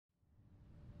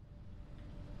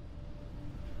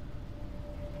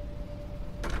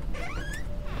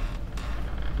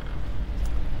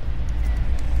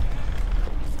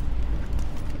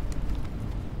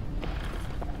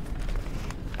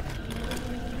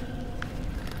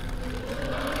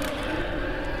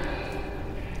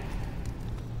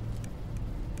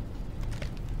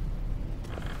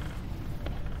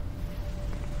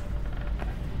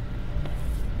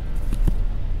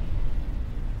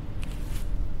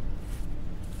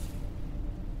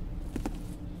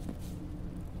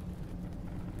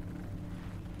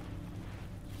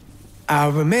I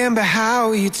remember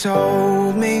how you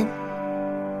told me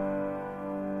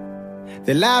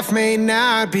that life may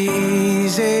not be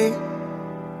easy,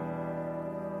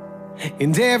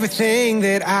 and everything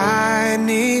that I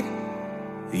need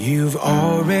you've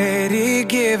already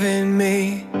given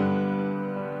me.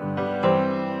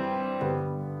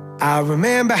 I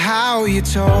remember how you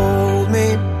told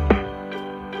me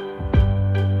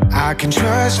I can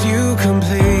trust you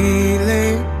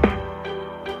completely.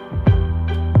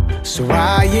 So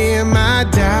why am I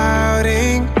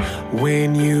doubting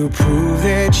when you proved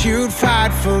that you'd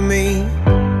fight for me?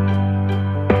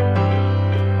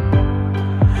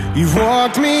 You've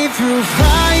walked me through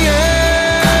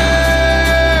fires,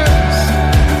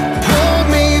 pulled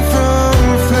me from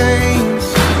flames.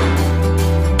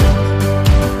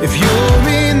 If you're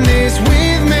in this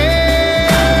with me,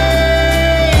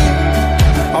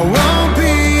 I won't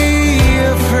be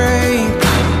afraid.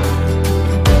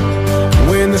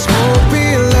 When the smoke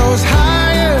billows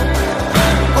higher,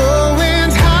 oh,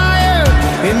 winds higher,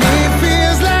 and it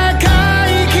feels like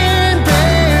I can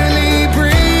barely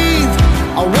breathe,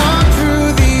 I walk through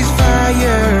these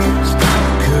fires,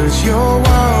 'cause you're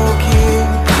walking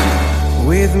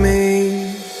with me.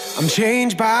 I'm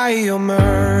changed by your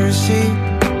mercy,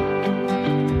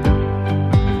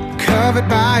 covered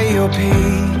by your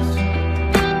peace.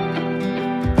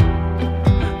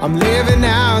 I'm living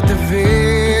out the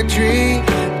victory.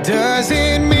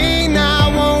 Doesn't mean I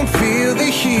won't feel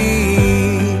the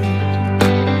heat.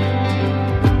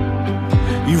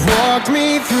 You've walked me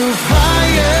through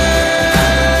fires,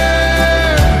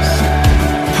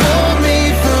 pulled me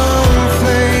from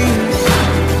flames.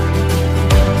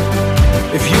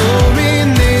 If you're in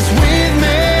this with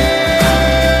me,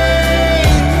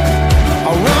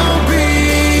 I won't be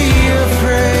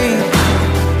afraid.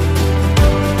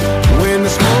 When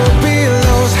the smoke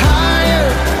billows higher,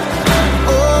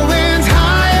 oh, winds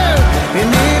higher, and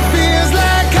it feels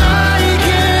like I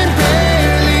can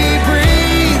barely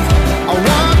breathe, I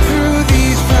walk through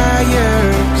these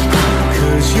fires,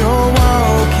 'cause you're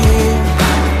walking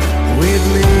with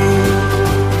me.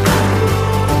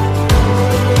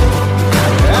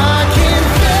 I can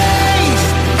face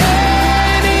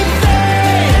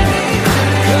anything,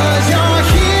 'cause you're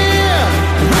here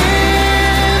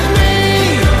with me.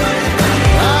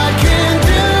 I can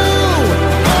do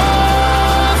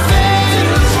all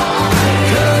things,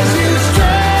 'cause you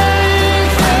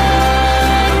strengthen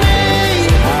me.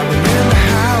 I remember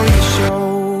how you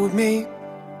showed me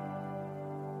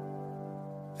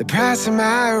the price of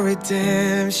my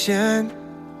redemption.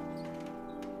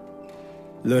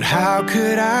 Lord, how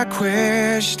could I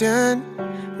question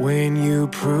when you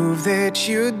proved that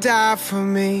you'd die for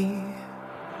me?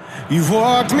 You've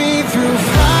walked me through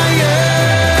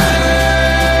fires,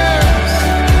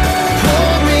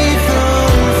 pulled me from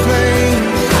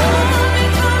flames.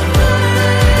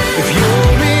 If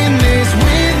you're in this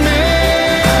with me,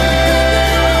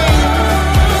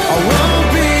 I won't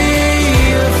be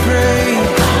afraid.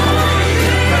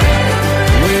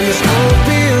 When the smoke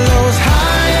billows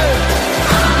higher,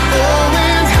 oh,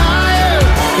 winds higher,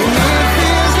 and it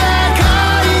feels like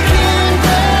I can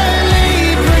barely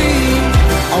breathe,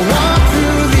 I walk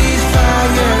through these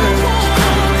fires,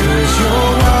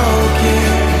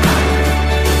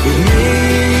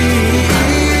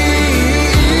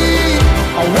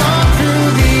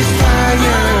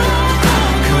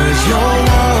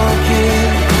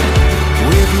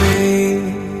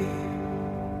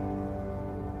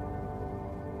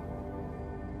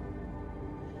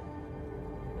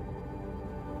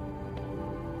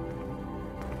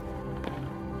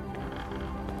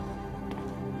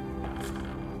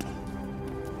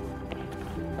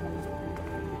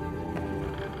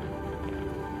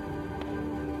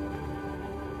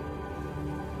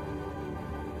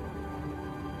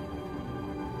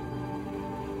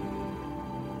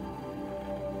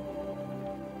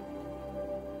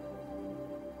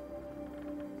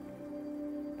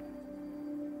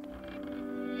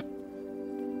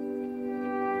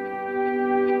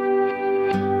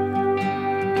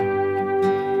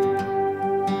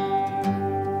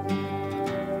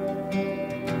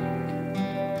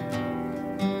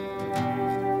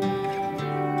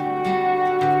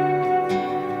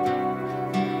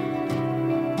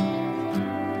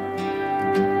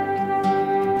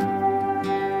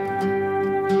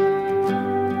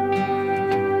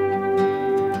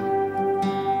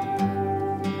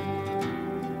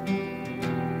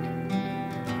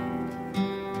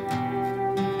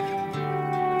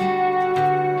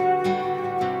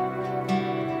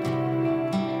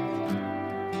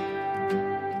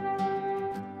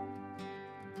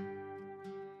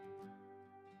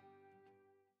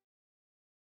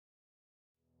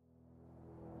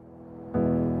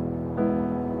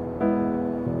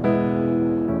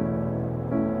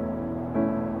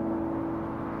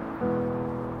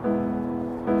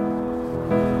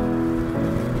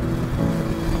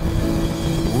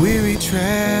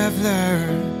 traveler,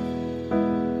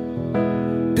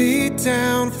 beat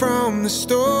down from the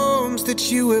storms that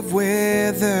you have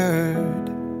weathered.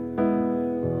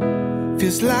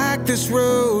 Feels like this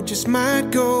road just might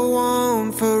go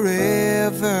on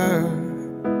forever.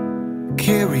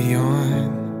 Carry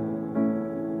on,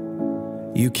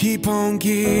 you keep on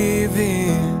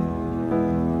giving,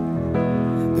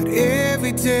 but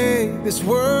every day this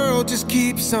world just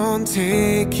keeps on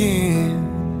taking.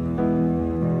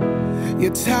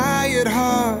 Your tired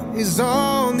heart is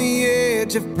on the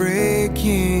edge of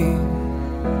breaking.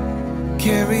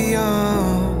 Carry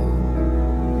on,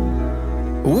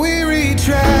 weary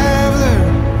traveler,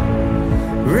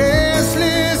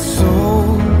 restless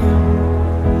soul.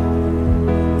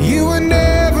 You were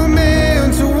never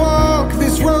meant to walk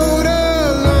this road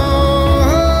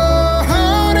alone.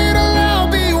 It'll all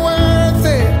be worth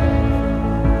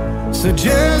it, so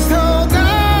just hold on.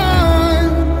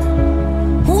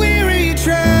 Weary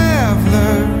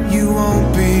traveler, you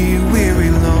won't be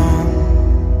weary long.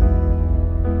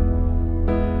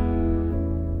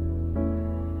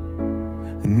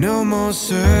 No more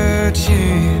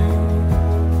searching,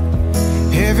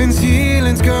 heaven's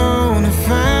healing's gonna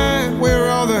find where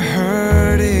all the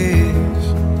hurt is.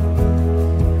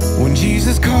 When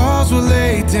Jesus calls, we'll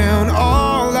lay down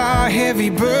all our heavy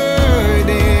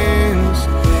burdens.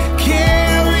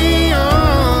 Carry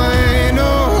on,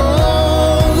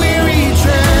 oh, weary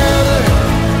traveler,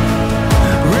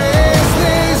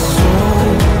 restless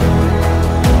soul.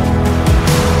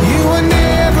 You were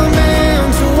never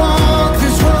meant to walk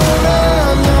this road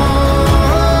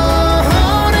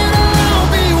alone. It'll all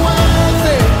be worth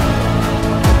it,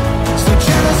 so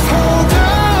just hold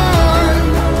on.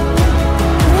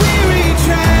 Weary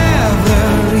traveler,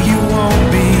 you won't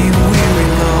be weary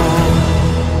long.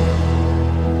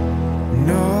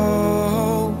 No,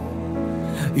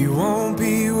 you won't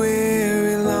be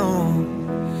weary long.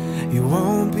 You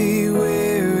won't be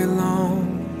weary long.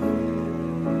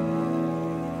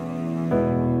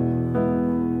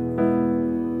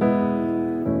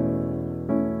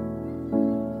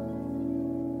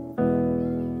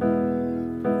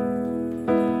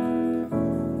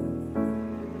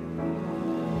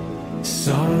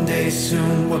 Someday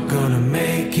soon we're gonna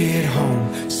make it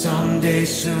home. Someday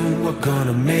soon we're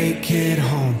gonna make it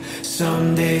home.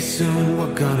 Someday soon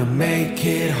we're gonna make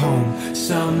it home.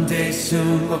 Someday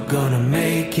soon we're gonna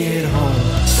make it home.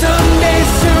 Someday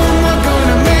soon we're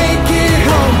gonna make it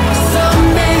home.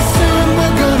 Someday soon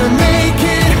we're gonna make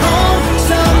it home.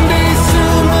 Someday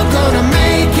soon we're gonna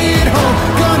make it home.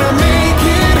 Gonna make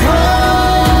it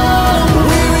home.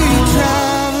 Weary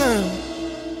traveler,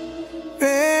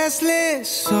 restless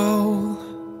soul.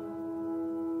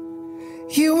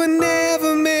 You were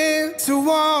never meant to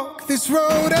walk this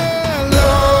road alone.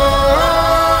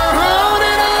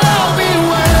 It'll all be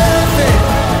worth it,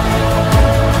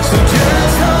 so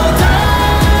just hold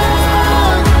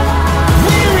on.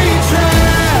 Weary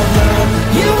traveler,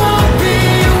 you won't be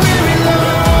weary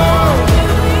long.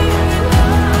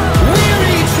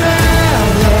 Weary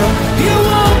traveler, you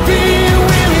won't be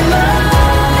weary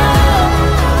long.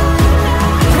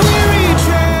 Weary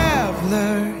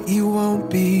traveler, you won't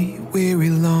be weary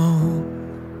long.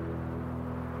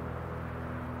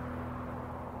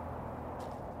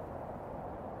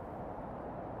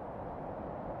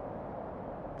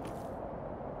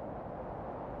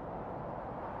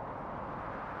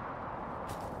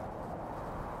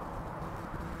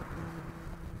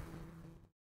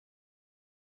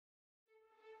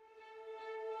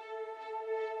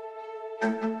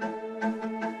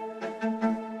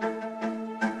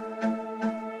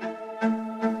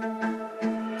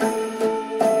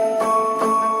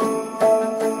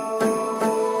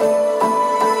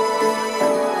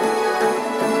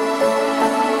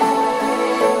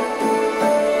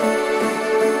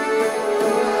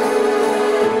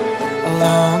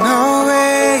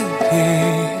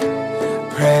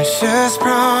 Long-awaited, precious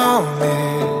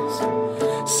promise,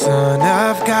 Son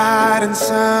of God and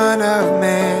Son of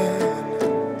Man.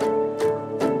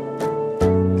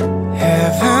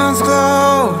 Heaven's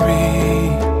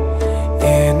glory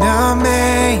in a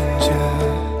manger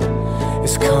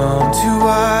has come to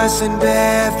us in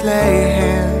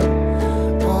Bethlehem.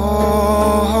 Oh,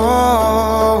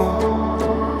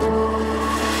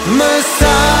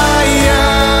 Messiah,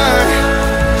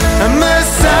 a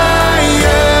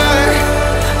Messiah,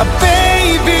 a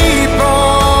baby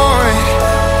born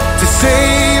to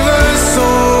save us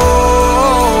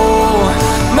all.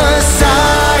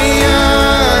 Messiah,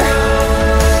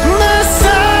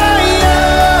 Messiah,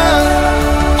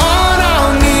 on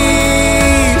our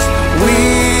knees we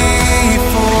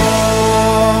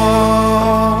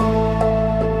fall.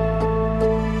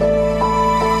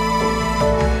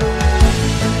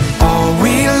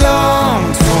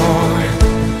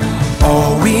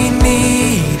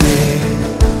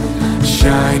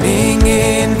 shining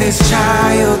in this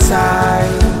child's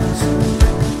eyes.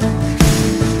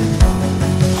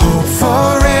 Hope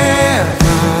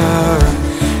forever,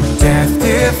 death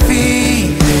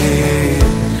defeated,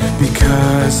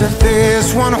 because of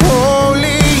this one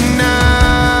holy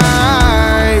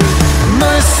night.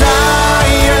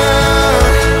 Messiah,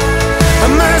 a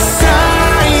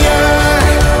Messiah,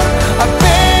 a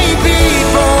baby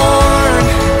born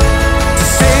to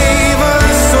save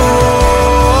us all.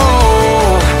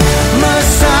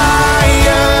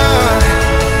 Messiah,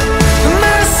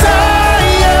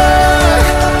 Messiah,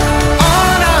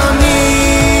 on our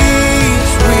knees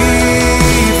we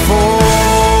fall.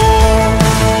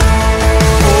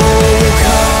 Oh,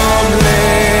 come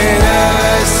let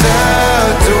us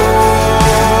adore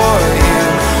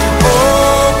Him.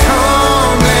 Oh,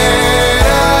 come let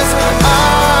us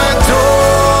adore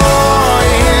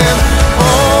Him.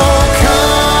 Oh,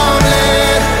 come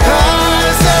let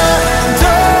us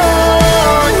adore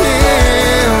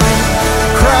Him.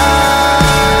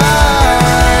 Christ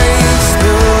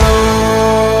the Lord.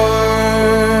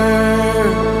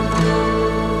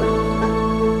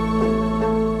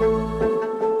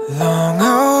 Long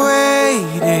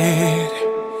awaited,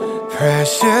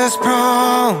 precious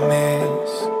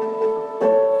promise,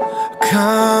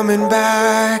 coming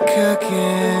back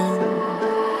again.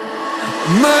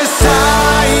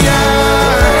 Messiah,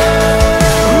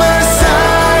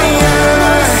 Messiah,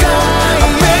 a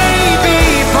baby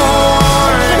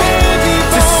born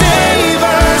to save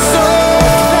us all.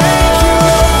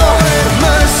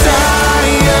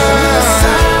 Messiah,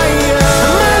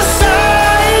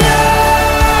 Messiah,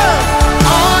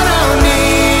 on our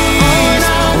knees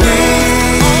we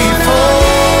fall.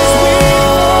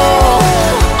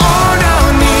 On our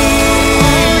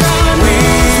knees we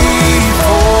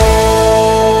fall.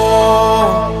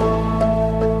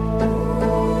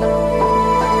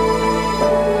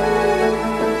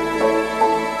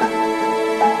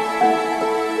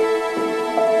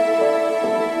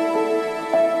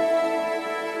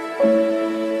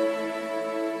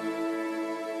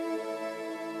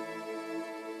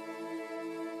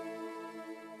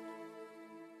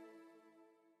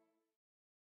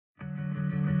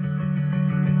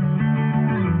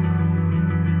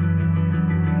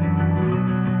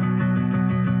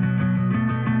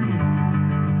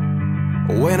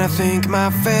 When I think my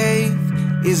faith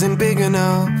isn't big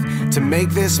enough to make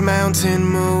this mountain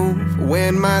move,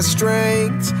 when my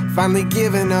strength's finally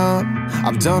given up,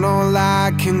 I've done all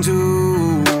I can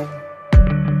do.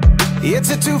 It's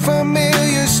a too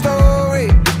familiar story,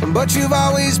 but you've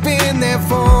always been there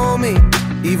for me.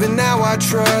 Even now I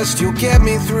trust you'll get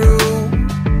me through.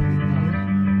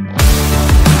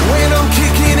 When I'm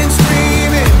kicking and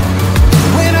screaming,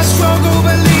 when I struggle,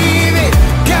 believe it,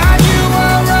 God, you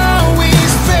are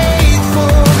always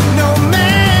faithful, no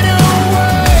matter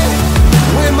what.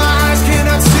 When my eyes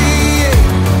cannot see it,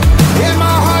 and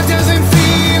my heart doesn't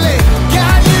feel it,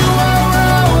 God, you are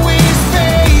always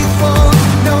faithful,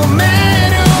 no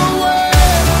matter what.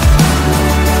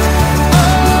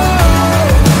 Oh,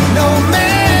 no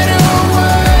matter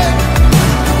what.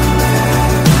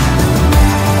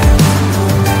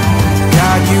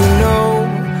 God, you know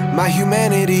my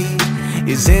humanity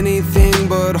is anything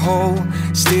but whole.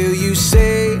 Still you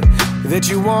say that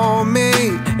you want me,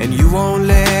 and you won't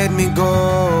let me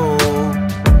go.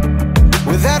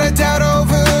 Without a doubt,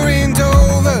 over and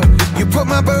over, you put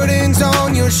my burdens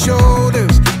on your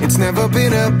shoulders. It's never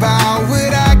been about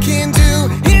what I can do,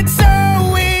 it's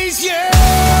always you.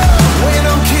 When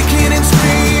I'm kicking and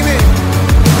screaming,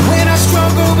 when I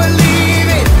struggle, believe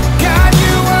it, God,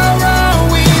 you are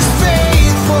always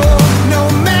faithful, no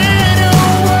matter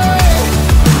what.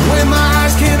 When my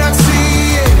eyes cannot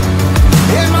see it,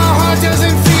 and my heart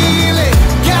doesn't feel it,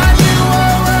 God, you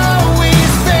are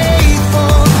always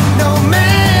faithful, no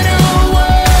matter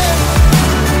what.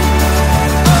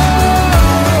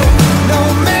 Oh, no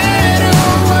matter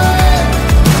what.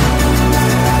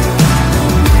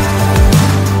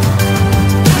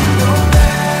 No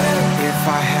matter if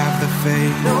I have the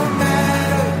faith, no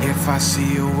matter if I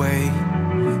see a way,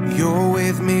 you're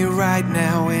with me right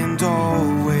now and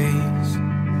always.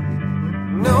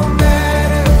 No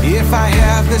matter if I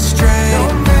have the strength,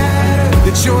 no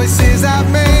matter the choices I've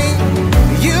made,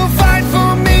 you fight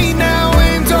for me now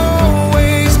and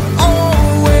always,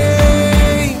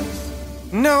 always.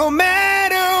 No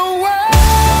matter what.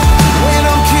 When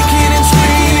I'm kicking and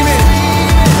screaming,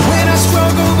 when I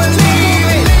struggle, believe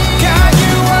it, God,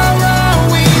 you are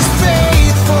always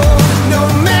faithful, no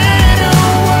matter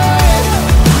what.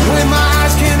 When my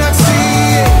eyes cannot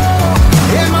see it,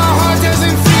 and my heart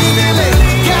doesn't feel it,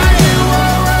 God, you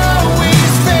are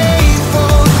always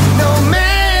faithful, no matter what.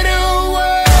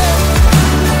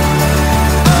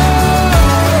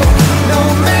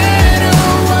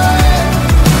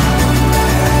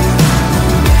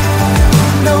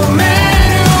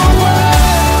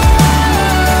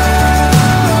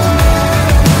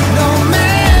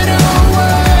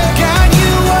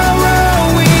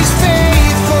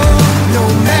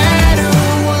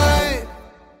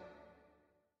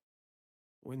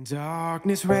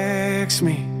 Darkness wrecks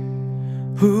me.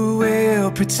 Who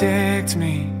will protect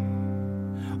me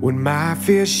when my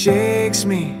fear shakes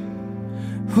me?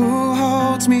 Who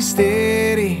holds me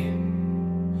steady?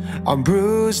 I'm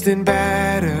bruised and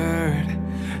battered.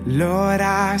 Lord,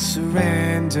 I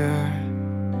surrender.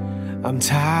 I'm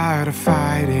tired of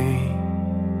fighting.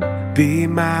 Be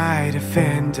my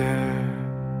defender.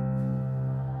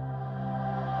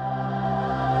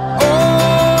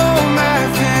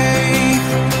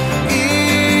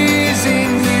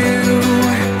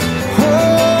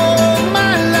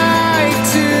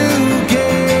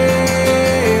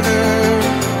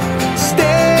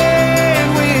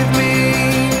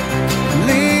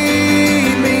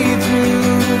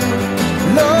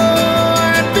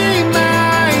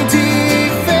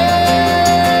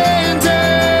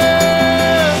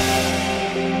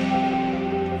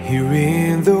 Here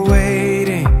in the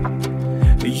waiting,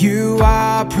 you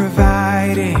are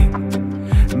providing.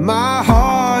 My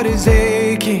heart is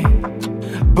aching,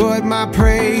 but my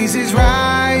praise is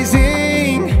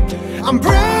rising. I'm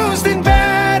bruised and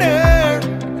battered.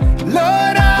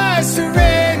 Lord, I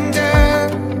surrender.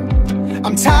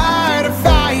 I'm tired of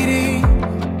fighting.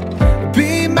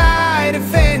 Be my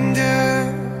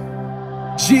defender.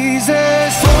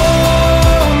 Jesus,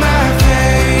 oh, my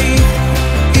faith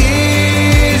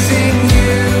is in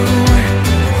you.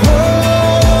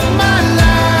 Hold my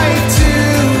life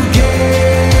together.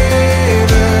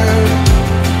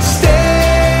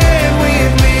 Stand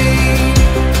with me,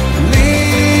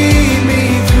 lead me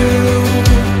through.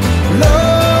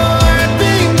 Lord,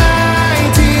 be my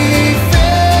defender.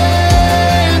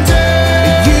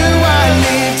 You are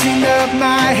lifting up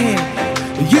my head.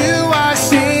 You are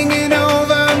singing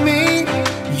over me.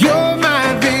 You're my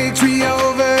victory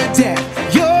over death.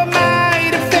 You're my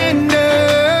defender.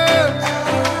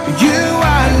 You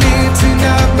are lifting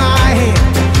up my head.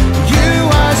 You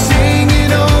are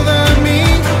singing over me.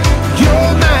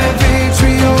 You're my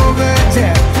victory over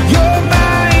death. You're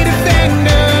my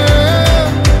defender.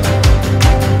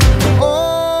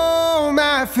 Oh,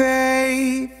 my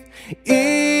faith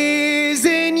is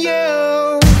in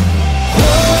you.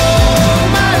 Hold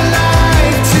my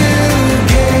life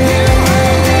together.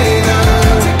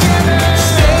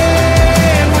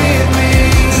 Stand with me.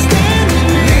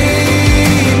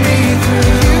 Lead me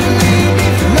through.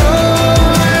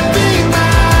 Lord, be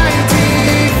my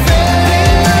defender.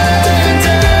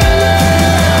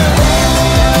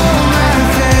 Oh, my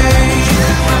faith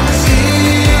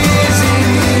is in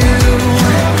you.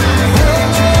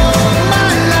 Hold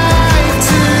my life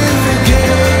together.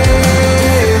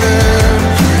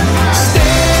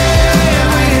 Stand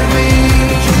with me.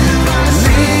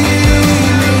 Lead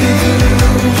me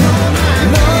through.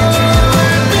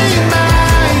 Lord, be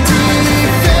my defender.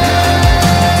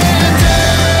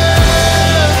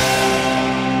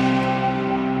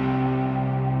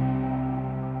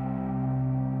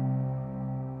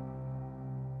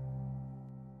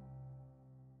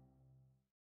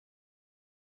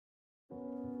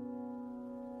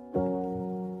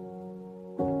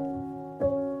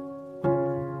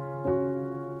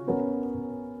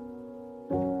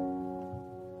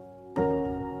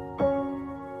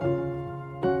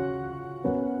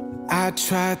 I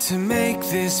tried to make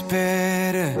this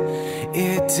better.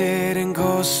 It didn't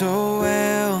go so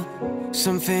well.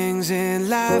 Some things in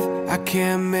life I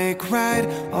can't make right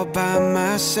all by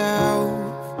myself.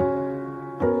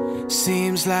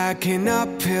 Seems like an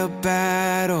uphill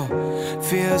battle.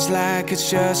 Feels like it's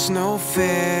just no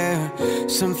fair.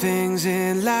 Some things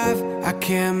in life I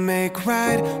can't make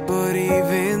right, but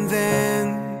even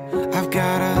then I've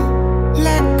gotta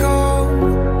let go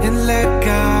and let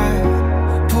God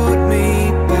put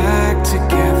me back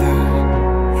together.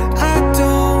 I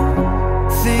don't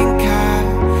think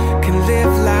I can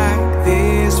live like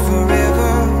this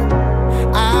forever.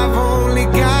 I've only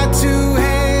got two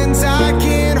hands. I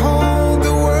can't hold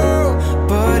the world,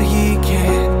 but He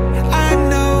can. I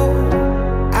know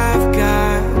I've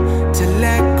got to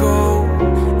let go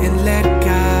and let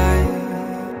God.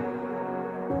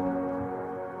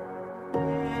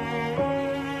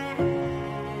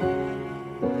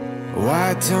 Why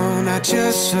don't I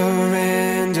just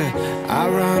surrender? I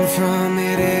run from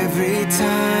it every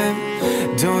time.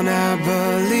 Don't I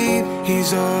believe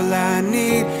He's all I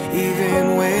need,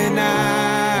 even when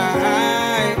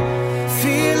I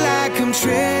feel like I'm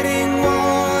treading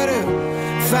water,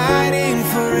 fighting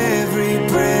for every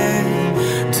breath.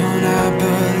 Don't I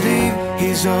believe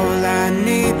He's all I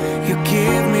need? You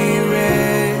give me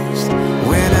rest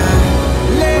when I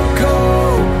let go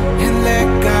and let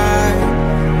God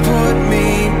put me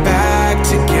back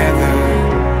together.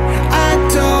 I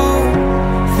don't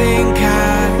think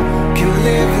I can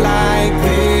live like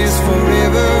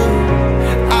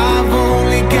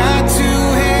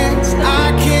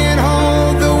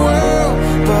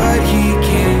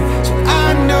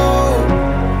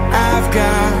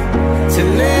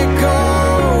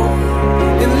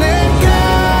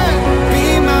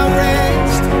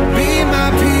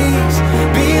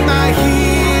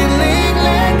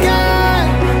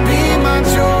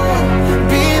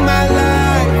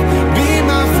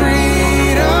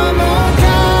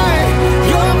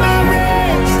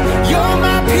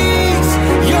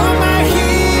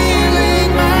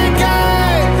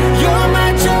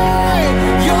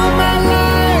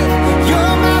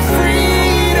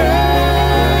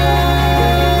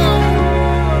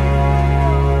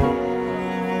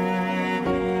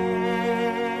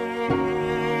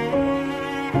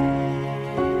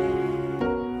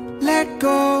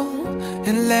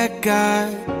and let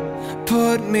God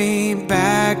put me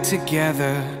back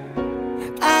together.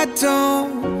 I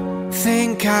don't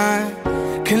think I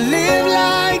can live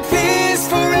like this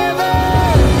forever.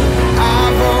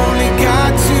 I've only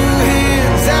got two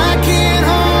hands, I can't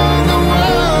hold the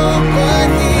world, but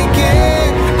He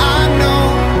can. I know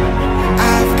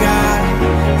I've got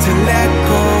to let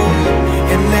go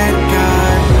and let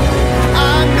God.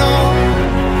 I know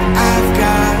I've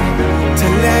got to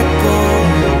let go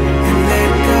and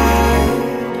let God.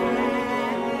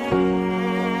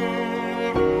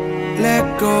 Let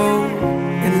go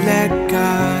and let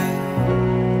God.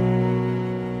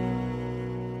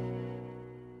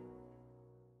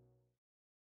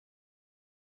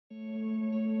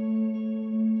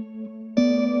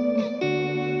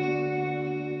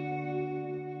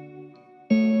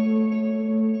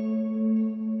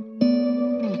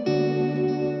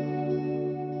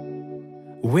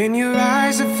 When your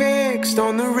eyes are fixed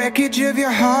on the wreckage of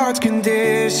your heart's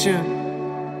condition,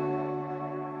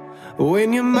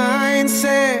 when your mind's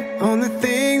set on the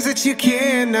things that you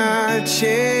cannot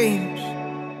change,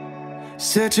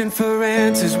 searching for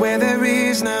answers where there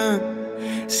is none,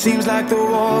 seems like the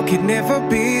wall could never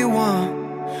be won.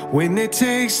 When it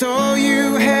takes all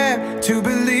you have to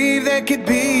believe there could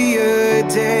be a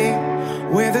day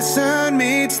where the sun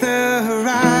meets the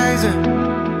horizon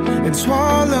and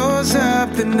swallows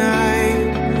up the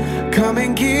night. Come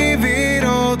and give it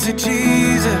all to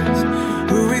Jesus,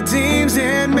 who redeems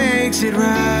and makes it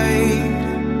right.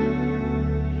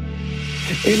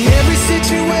 In every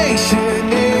situation,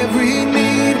 every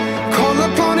need, call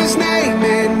upon His name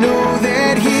and know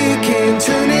that He can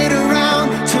turn it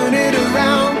around, turn it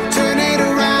around, turn it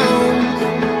around.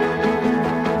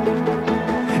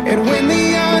 And when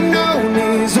the unknown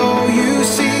is all you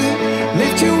see,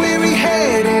 lift your weary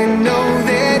head and know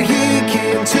that He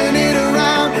can turn it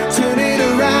around, turn it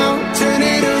around, turn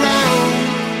it around.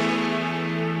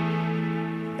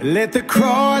 Let the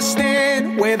cross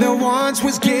stand where there once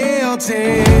was guilt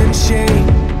and shame.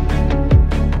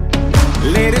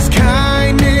 Let His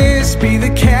kindness be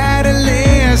the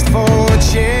catalyst for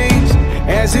change,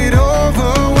 as it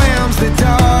overwhelms the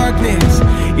darkness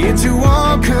into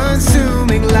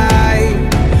all-consuming light.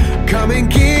 Come and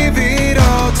give it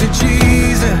all to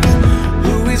Jesus,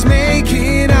 who is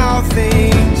making all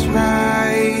things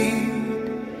right.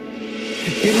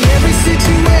 In every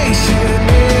situation,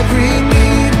 every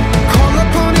need, call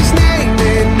upon His name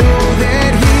and know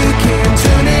that He can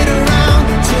turn it around,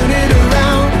 turn it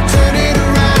around, turn it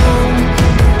around.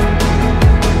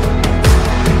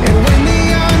 And when the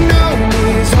unknown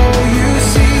is all you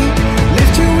see,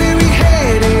 lift your weary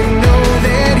head and know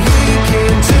that He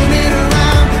can turn it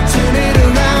around, turn it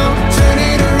around, turn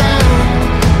it around.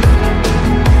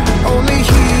 Only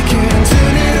He can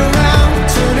turn it around,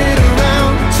 turn it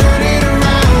around, turn it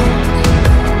around.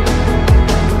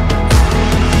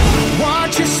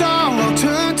 Watch your sorrow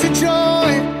turn to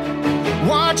joy,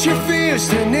 watch your fears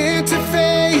turn into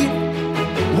faith,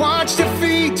 watch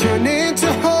defeat turn into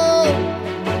hope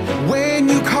when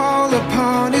you call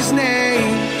upon His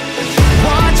name.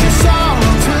 Watch your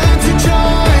sorrow turn to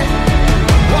joy,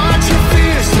 watch your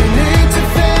fears turn into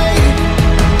faith,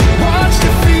 watch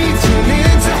defeat turn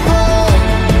into hope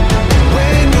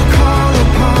when you call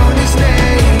upon His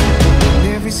name.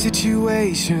 In every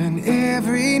situation,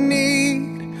 every need,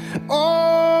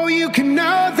 oh, you can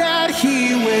know that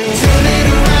He will turn it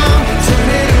around, turn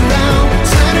it around,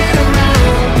 turn it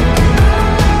around.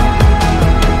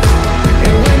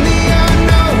 And when the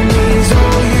unknown is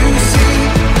all you see,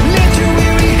 lift your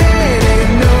weary head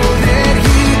and know that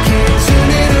He can turn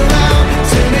it around,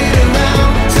 turn it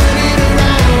around, turn it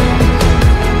around.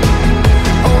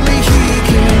 Only He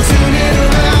can turn it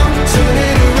around, turn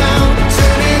it around,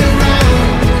 turn it around.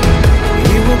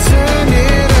 He will turn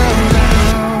it around.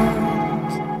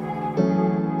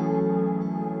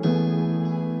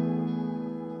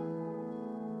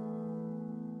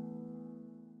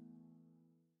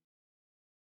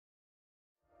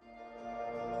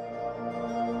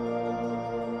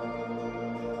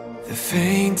 The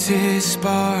faintest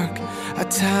spark, a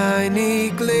tiny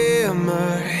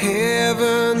glimmer,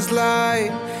 heaven's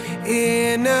light.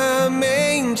 In a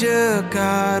manger,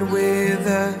 God with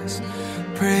us,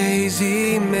 praise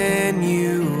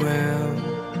Emmanuel.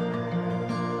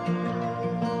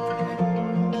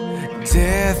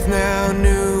 Death now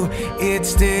knew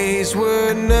its days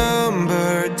were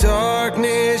numbered,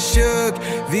 darkness shook,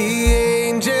 the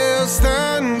angels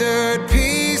thundered,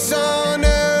 peace on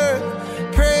earth,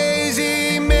 praise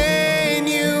Emmanuel.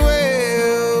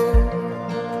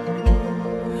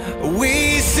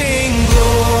 We sing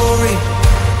glory,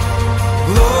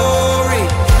 glory,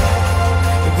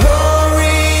 glory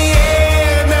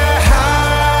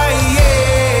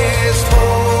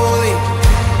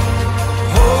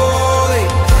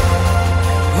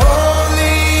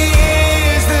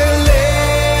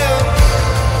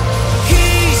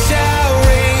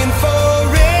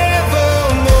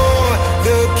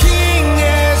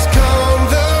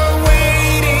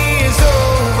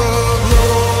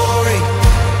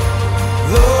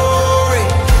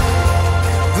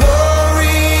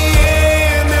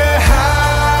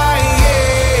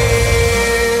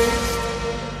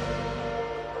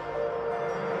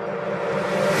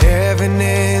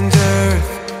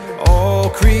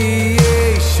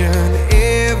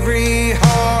every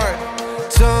heart,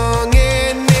 tongue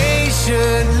and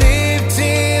nation lift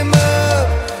him up,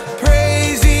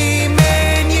 praise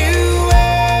Emmanuel.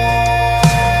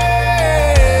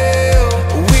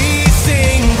 We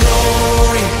sing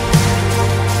glory,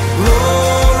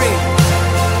 glory,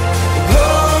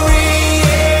 glory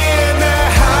in the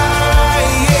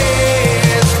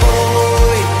highest.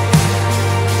 Holy,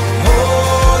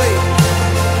 holy,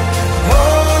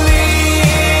 holy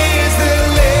is the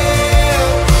Lamb.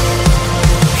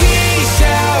 He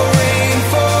shall reign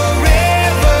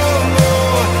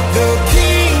forevermore. The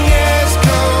King has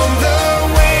come, the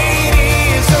wait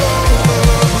is over.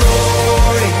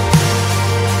 Glory,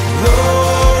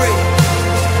 glory,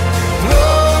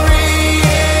 glory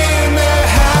in the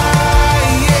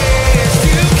highest.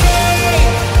 You came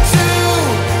to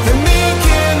the meek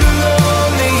and the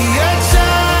lowly, a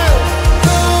child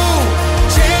who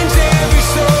changed every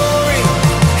story.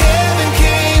 Heaven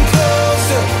came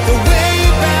closer, the way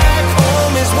back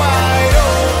home is wide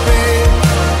open.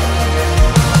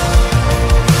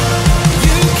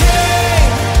 You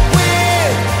came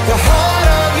with the heart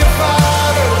of your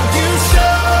Father. You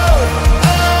showed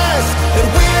us that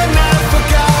we're not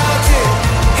forgotten.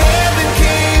 Heaven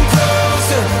came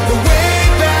closer, the way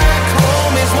back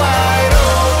home is wide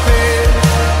open.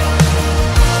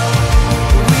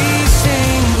 We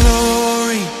sing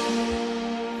glory,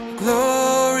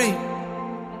 glory,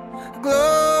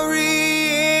 glory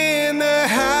in the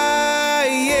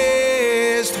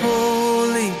highest.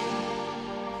 Holy,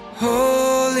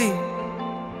 holy,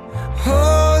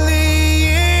 holy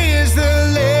is the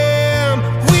Lamb.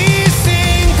 We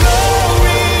sing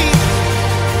glory,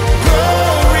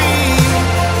 glory,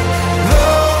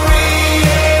 glory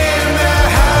in the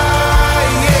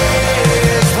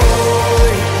highest.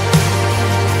 Holy,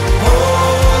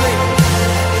 holy,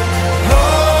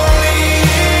 holy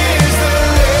is the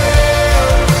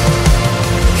Lamb.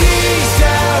 He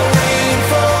shall reign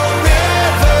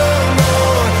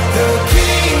forevermore. The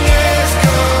King has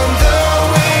come, the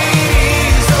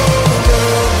wait is over.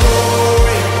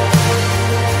 Glory,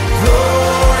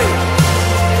 glory,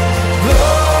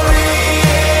 glory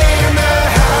in the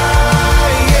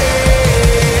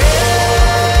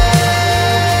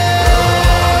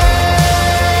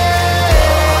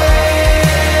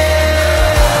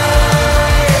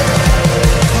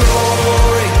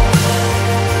glory,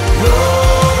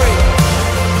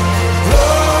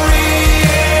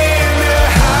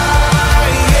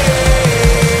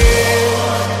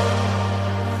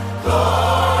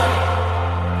 glory,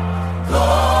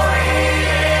 glory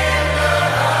in the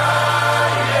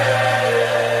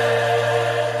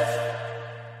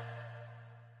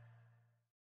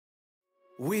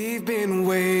We've been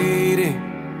waiting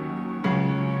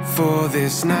for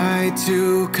this night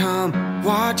to come,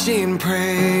 watching,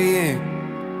 praying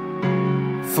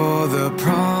for the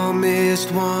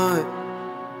promised one.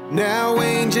 Now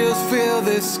angels fill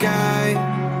the sky,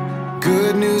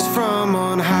 good news from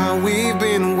on high. We've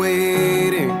been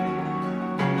waiting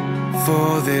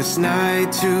for this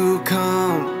night to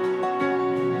come.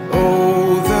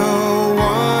 Oh, the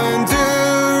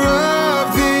wonder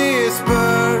of this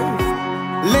birth,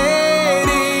 let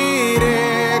it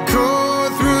echo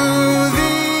through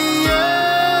the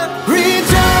earth.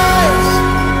 Rejoice,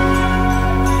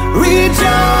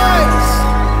 rejoice,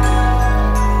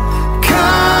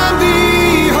 come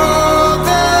behold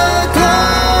the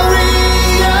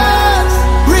glorious.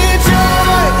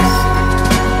 Rejoice,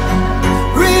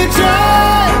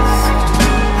 rejoice,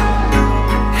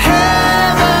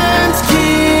 heaven's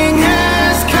King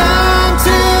has come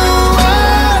to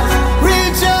earth.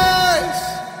 Rejoice,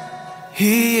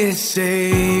 He is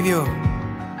Savior,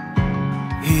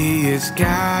 He is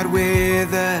God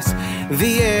with us,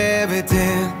 the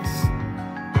evidence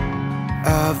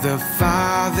of the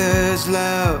Father's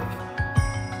love.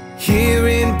 Here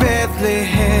in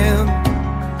Bethlehem,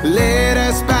 let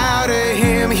us bow to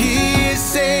Him. He is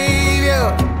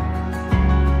Savior,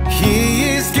 He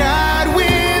is God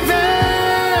with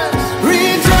us.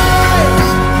 Rejoice,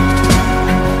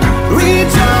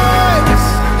 rejoice,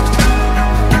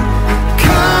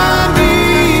 come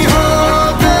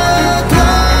behold the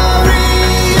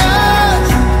glorious.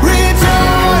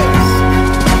 Rejoice,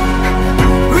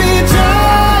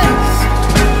 rejoice,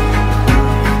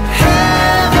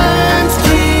 heaven's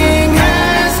King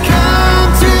has come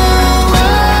to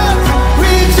earth.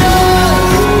 Rejoice.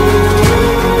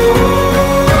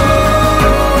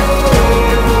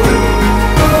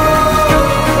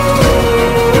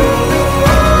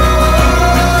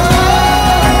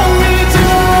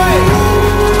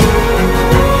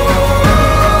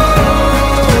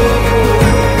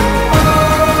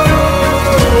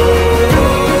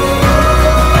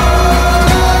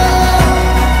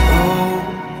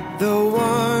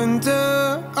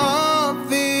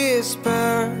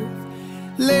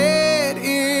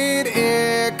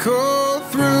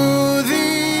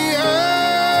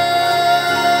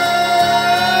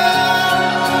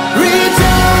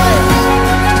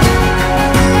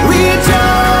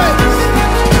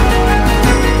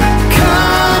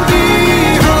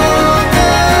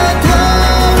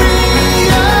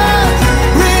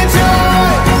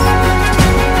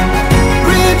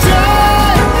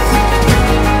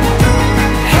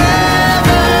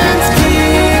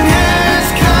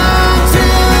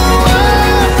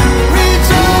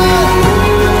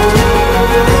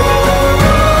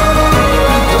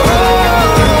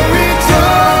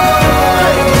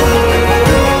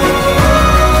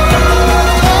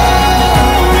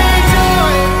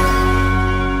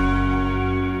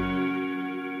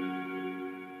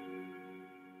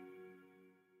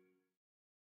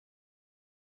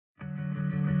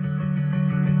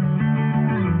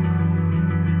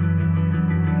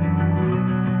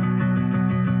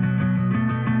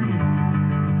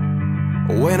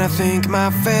 think my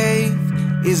faith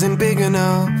isn't big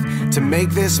enough to make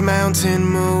this mountain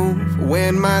move.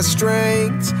 When my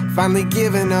strength's finally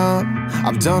given up,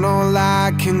 I've done all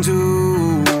I can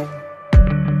do.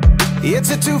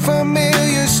 It's a too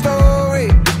familiar story,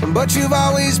 but you've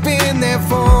always been there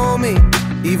for me.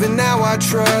 Even now I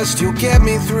trust you'll get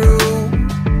me through.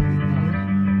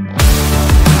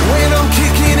 When I'm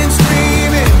kicking and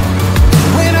screaming,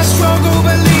 when I struggle,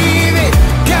 believe it,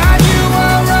 God, you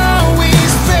are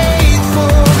always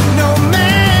faithful, no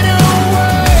matter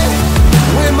what.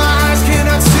 When my eyes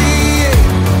cannot see it,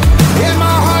 and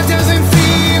my heart doesn't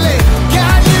feel it,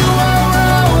 God, you are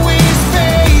always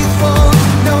faithful,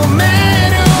 no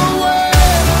matter what.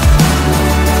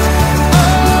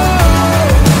 Oh,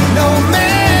 no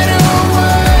matter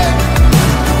what.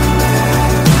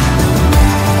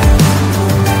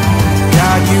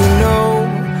 God, you know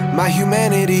my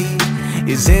humanity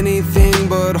is anything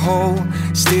but whole.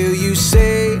 Still you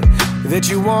say that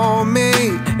you want me,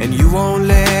 and you won't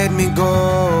let me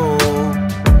go.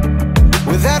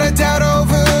 Without a doubt,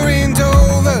 over and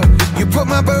over, you put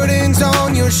my burdens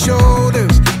on your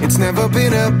shoulders. It's never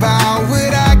been about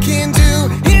what I can do,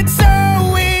 it's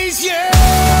always you.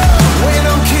 When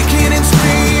I'm kicking and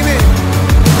screaming,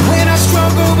 when I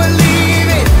struggle, believe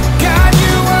it, God,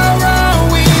 you are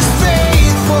always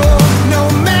faithful, no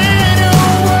matter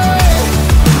what.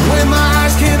 When my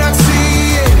eyes cannot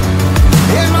see it,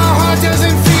 and my heart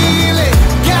doesn't feel it,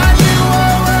 God, you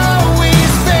are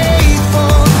always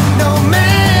faithful, no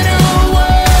matter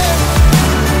what.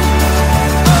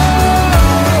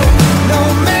 Oh, no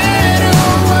matter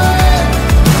what.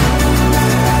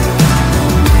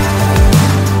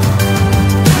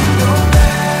 No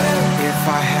matter if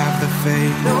I have the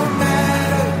faith, no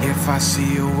matter if I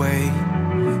see a way,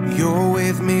 you're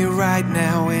with me right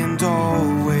now and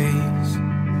always.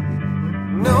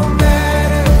 No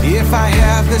matter if I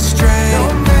have the strength,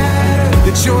 no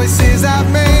matter the choices I've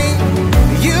made,